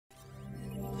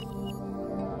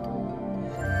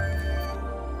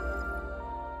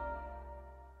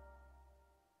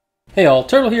Hey all,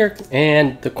 Turtle here,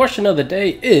 and the question of the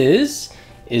day is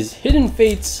Hidden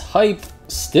Fates hype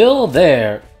still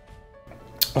there?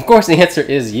 Of course the answer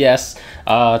is yes.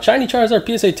 Shiny Charizard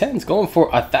PSA 10s going for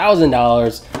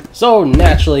 $1,000, so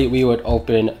naturally we would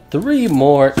open 3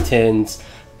 more tins.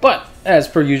 But as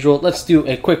per usual, let's do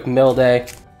a quick mill day.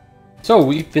 So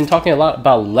we've been talking a lot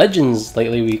about Legends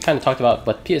lately. We kind of talked about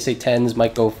what PSA 10s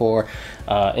might go for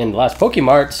in the last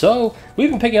Pokemart. So we've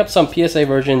been picking up some PSA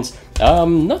versions.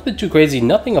 Nothing too crazy,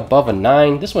 nothing above a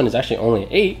 9. This one is actually only an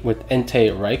 8 with Entei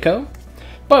Raikou.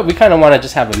 But we kind of want to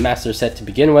just have a master set to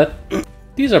begin with.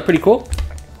 These are pretty cool.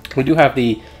 We do have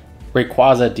the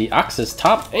Rayquaza Deoxys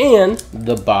top and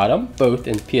the bottom, both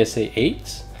in PSA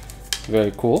 8s.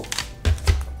 Very cool.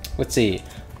 Let's see.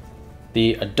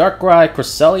 The Darkrai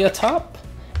Cresselia top,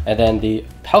 and then the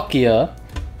Palkia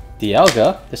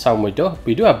Dialga. This time we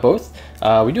do have both.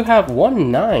 We do have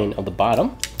 1/9 of the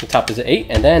bottom. The top is an 8,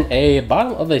 and then a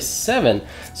bottom of a 7.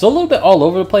 So a little bit all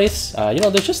over the place. You know,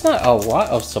 there's just not a lot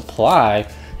of supply,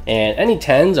 and any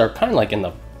 10s are kind of like in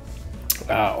the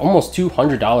almost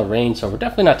 $200 range. So we're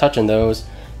definitely not touching those.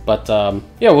 But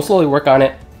yeah, we'll slowly work on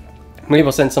it. Maybe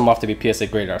we'll send some off to be PSA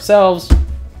graded ourselves.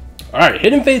 All right,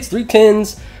 Hidden Fates 3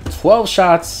 tins. 12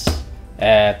 shots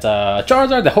at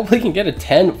Charizard that hopefully can get a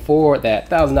 10 for that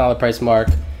 $1,000 price mark.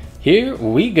 Here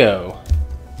we go.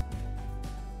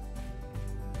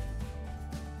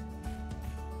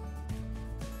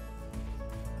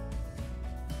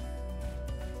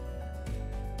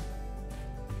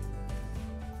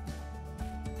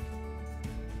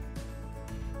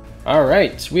 All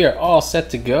right, we are all set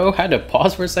to go. Had to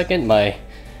pause for a second. My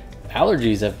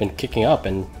allergies have been kicking up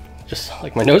and just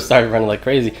like my nose started running like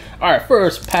crazy. All right,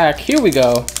 first pack, here we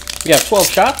go. We have 12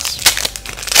 shots.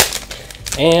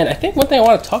 And I think one thing I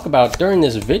want to talk about during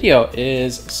this video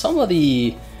is some of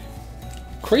the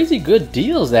crazy good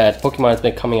deals that Pokemon has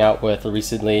been coming out with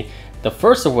recently. The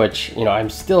first of which, you know, I'm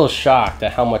still shocked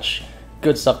at how much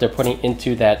good stuff they're putting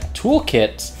into that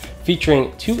toolkit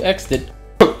featuring 2X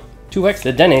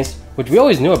the Denes, which we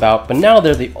always knew about, but now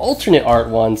they're the alternate art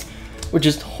ones, which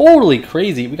is totally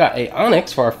crazy. We got a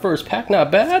Onix for our first pack,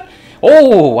 not bad.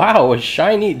 Oh, wow, a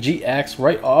shiny GX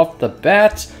right off the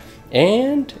bat.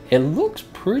 And it looks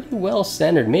pretty well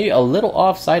centered. Maybe a little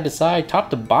off side to side. Top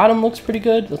to bottom looks pretty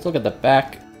good. Let's look at the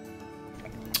back.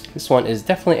 This one is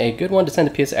definitely a good one to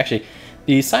send to PS. Actually,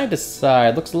 the side to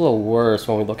side looks a little worse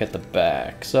when we look at the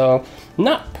back. So,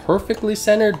 not perfectly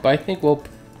centered, but I think we'll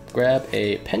grab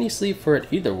a penny sleeve for it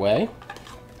either way.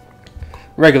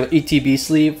 Regular ETB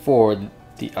sleeve for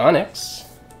the Onix.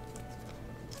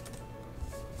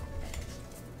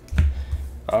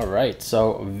 Alright,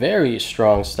 so very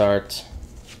strong start.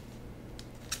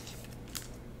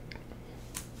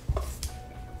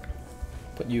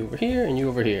 Put you over here and you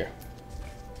over here.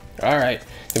 Alright,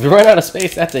 if we run out of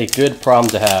space, that's a good problem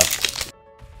to have.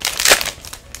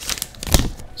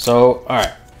 So,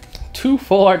 alright, 2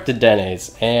 full art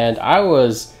Dedenes, and I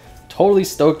was totally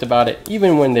stoked about it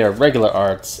even when they're regular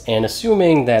arts, and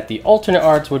assuming that the alternate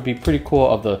arts would be pretty cool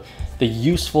of the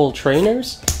useful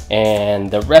trainers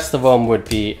and the rest of them would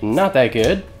be not that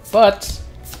good. But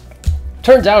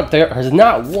turns out there is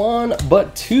not 1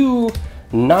 but 2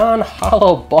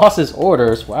 non-hollow bosses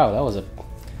orders. Wow, that was a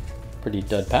pretty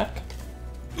dud pack.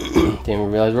 Didn't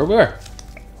even realize where we were.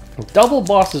 Double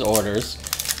bosses orders.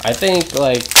 I think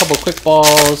like a couple quick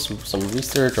balls, some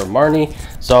research or Marnie.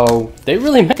 So they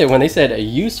really meant it when they said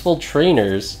useful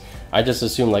trainers. I just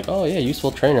assumed like, oh yeah,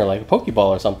 useful trainer like a Pokeball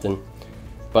or something.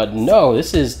 But no,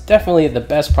 this is definitely the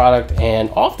best product, and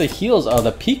off the heels of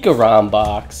the Pikarom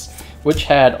box, which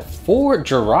had 4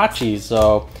 Jirachis.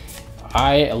 So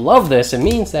I love this. It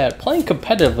means that playing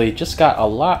competitively just got a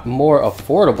lot more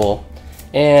affordable.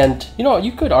 And you know,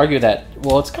 you could argue that,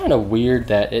 well, it's kind of weird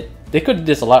that they could do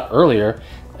this a lot earlier.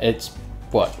 It's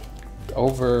what,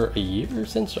 over a year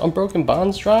since Unbroken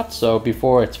Bonds dropped, so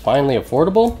before it's finally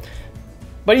affordable.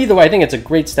 But either way, I think it's a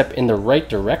great step in the right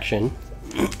direction.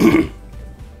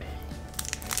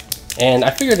 And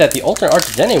I figured that the alternate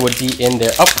art Dene would be in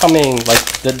their upcoming, like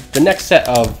the next set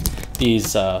of these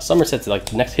summer sets, like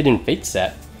the next Hidden Fate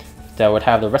set that would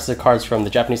have the rest of the cards from the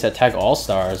Japanese set Tag All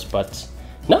Stars. But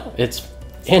no, it's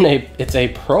a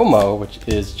promo, which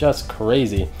is just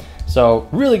crazy. So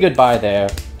really good buy there.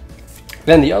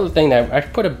 Then the other thing that I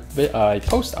put a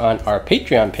post on our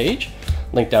Patreon page,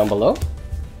 link down below,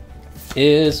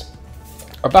 is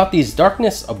about these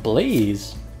Darkness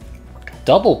Ablaze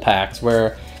double packs,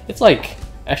 where it's like,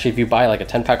 actually if you buy like a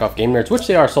 10 pack off GAMENERDZ, which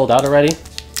they are sold out already,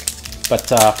 but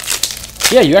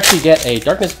yeah, you actually get a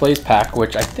Darkness Blaze pack,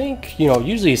 which I think, you know,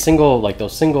 usually single, like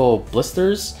those single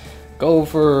blisters go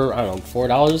for, I don't know,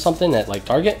 $4 or something at like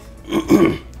Target.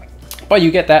 But you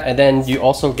get that, and then you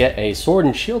also get a sword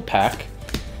and shield pack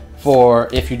for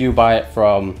if you do buy it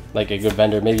from like a good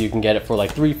vendor. Maybe you can get it for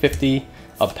like $3.50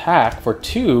 a pack for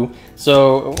 2.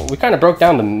 So we kind of broke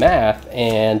down the math,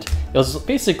 and it was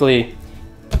basically,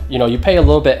 you know, you pay a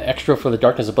little bit extra for the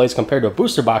Darkness Ablaze compared to a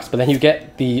booster box, but then you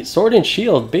get the sword and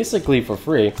shield basically for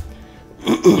free.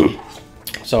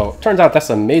 So turns out that's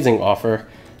an amazing offer.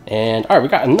 And all right, we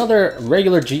got another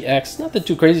regular GX, nothing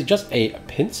too crazy, just a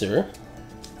pincer.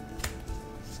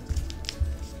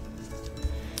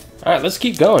 All right, let's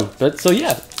keep going. But so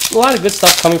yeah, a lot of good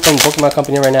stuff coming from the Pokemon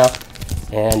Company right now.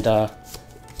 And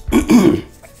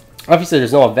obviously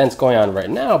there's no events going on right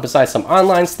now besides some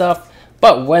online stuff.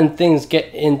 But when things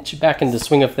get back into the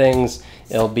swing of things,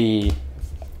 it'll be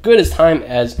good as time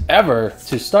as ever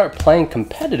to start playing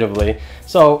competitively.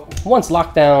 So once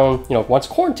lockdown, you know, once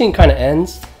quarantine kind of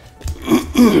ends,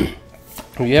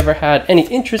 if you ever had any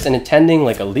interest in attending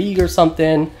like a league or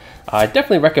something, I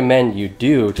definitely recommend you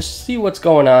do. Just see what's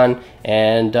going on,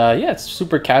 and yeah, it's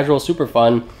super casual, super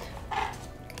fun,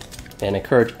 and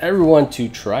encourage everyone to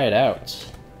try it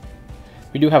out.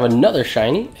 We do have another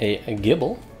shiny, a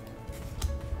Gibble.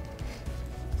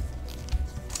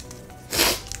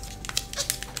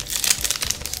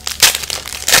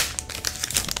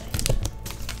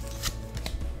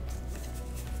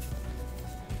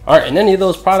 All right, and any of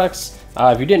those products,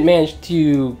 if you didn't manage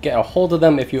to get a hold of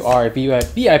them, if you are a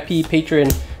VIP patron,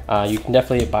 you can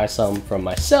definitely buy some from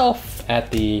myself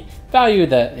at the value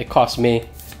that it costs me,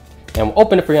 and we'll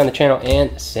open it for you on the channel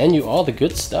and send you all the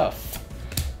good stuff.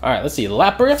 All right, let's see,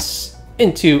 Lapras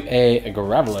into a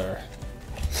Graveler.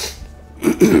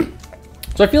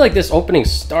 So I feel like this opening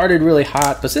started really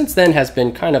hot, but since then has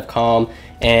been kind of calm.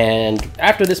 And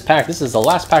after this pack, this is the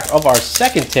last pack of our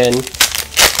second tin.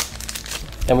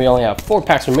 And we only have 4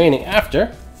 packs remaining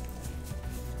after.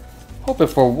 Hoping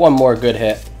for one more good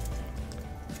hit.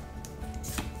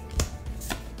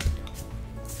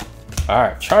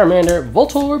 Alright, Charmander,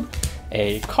 Voltorb,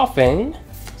 a Coughing,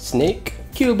 Snake,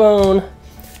 Cubone,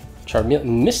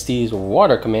 Misty's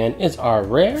Water Command is our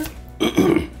rare.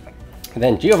 And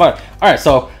then Giovanni. Alright,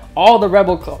 so all the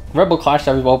Rebel Clash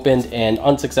that we've opened and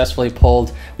unsuccessfully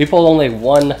pulled, we pulled only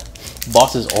one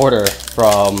boss's order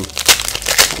from,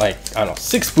 like, I don't know,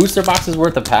 6 booster boxes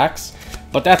worth of packs,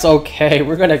 but that's okay.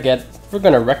 We're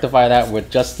gonna rectify that with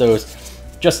just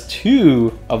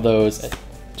 2 of those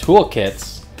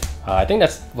toolkits. I think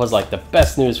that was like the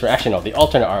best news for, actually no, the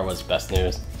alternate art was best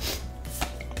news.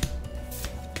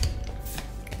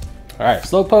 All right,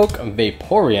 Slowpoke,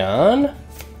 Vaporeon,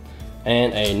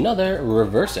 and another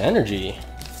Reverse Energy.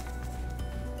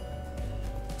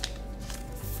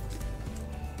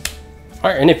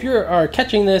 Alright, and if you are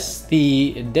catching this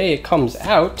the day it comes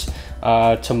out,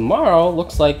 tomorrow,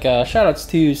 looks like, shoutouts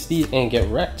to Steve and Get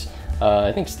Wrecked.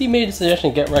 I think Steve made a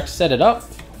suggestion, Get Wrecked set it up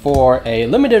for a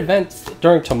limited event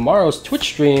during tomorrow's Twitch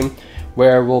stream,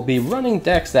 where we'll be running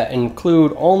decks that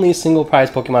include only single prize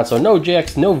Pokemon, so no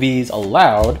GX, no Vs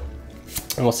allowed.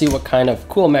 And we'll see what kind of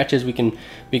cool matches we can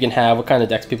have, what kind of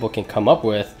decks people can come up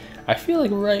with. I feel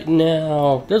like right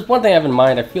now, there's one thing I have in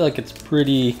mind. I feel like it's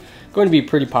going to be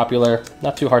pretty popular,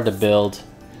 not too hard to build.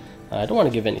 I don't want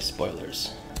to give any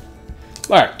spoilers.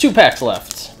 All right, 2 packs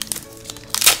left.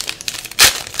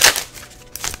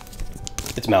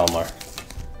 It's Malamar.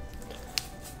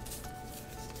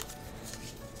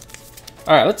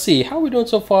 All right, let's see. How are we doing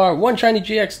so far? 1 shiny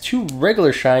GX, 2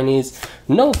 regular shinies.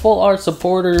 No full art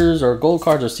supporters or gold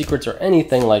cards or secrets or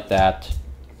anything like that.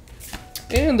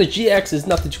 And the GX is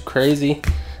nothing too crazy,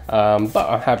 but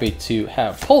I'm happy to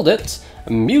have pulled it.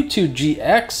 Mewtwo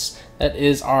GX, that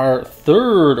is our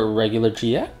 3rd regular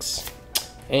GX.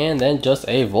 And then just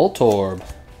a Voltorb.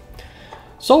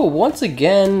 So once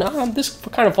again, this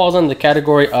kind of falls under the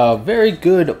category of very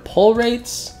good pull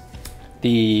rates.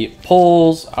 The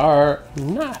pulls are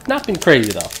not been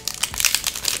crazy though.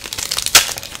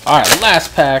 Alright, the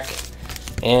last pack.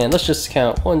 And let's just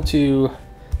count 1, 2,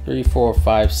 3, 4,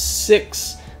 5, 6.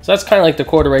 So that's kind of like the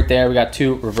quarter right there. We got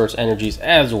 2 reverse energies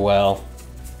as well.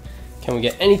 Can we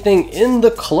get anything in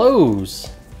the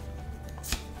close?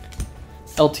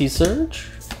 LT Surge,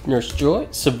 Nurse Joy,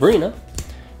 Sabrina,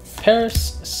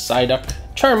 Paris, Psyduck,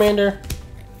 Charmander,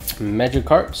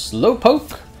 Magikarp,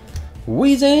 Slowpoke,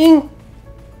 Weezing,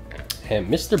 and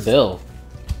Mr. Bill.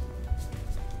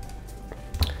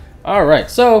 Alright,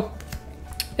 so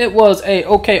it was a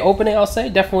okay opening, I'll say.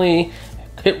 Definitely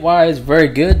hit-wise very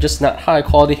good, just not high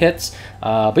quality hits.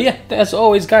 But yeah, as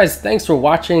always, guys, thanks for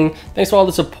watching. Thanks for all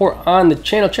the support on the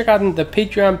channel. Check out the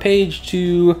Patreon page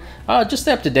to just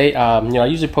stay up to date. You know, I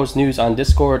usually post news on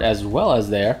Discord as well as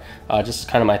there. Just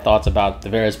kind of my thoughts about the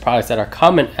various products that are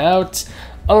coming out.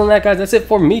 Other than that, guys, that's it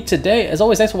for me today. As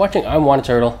always, thanks for watching. I'm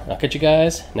WannaTurtle. I'll catch you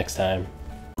guys next time.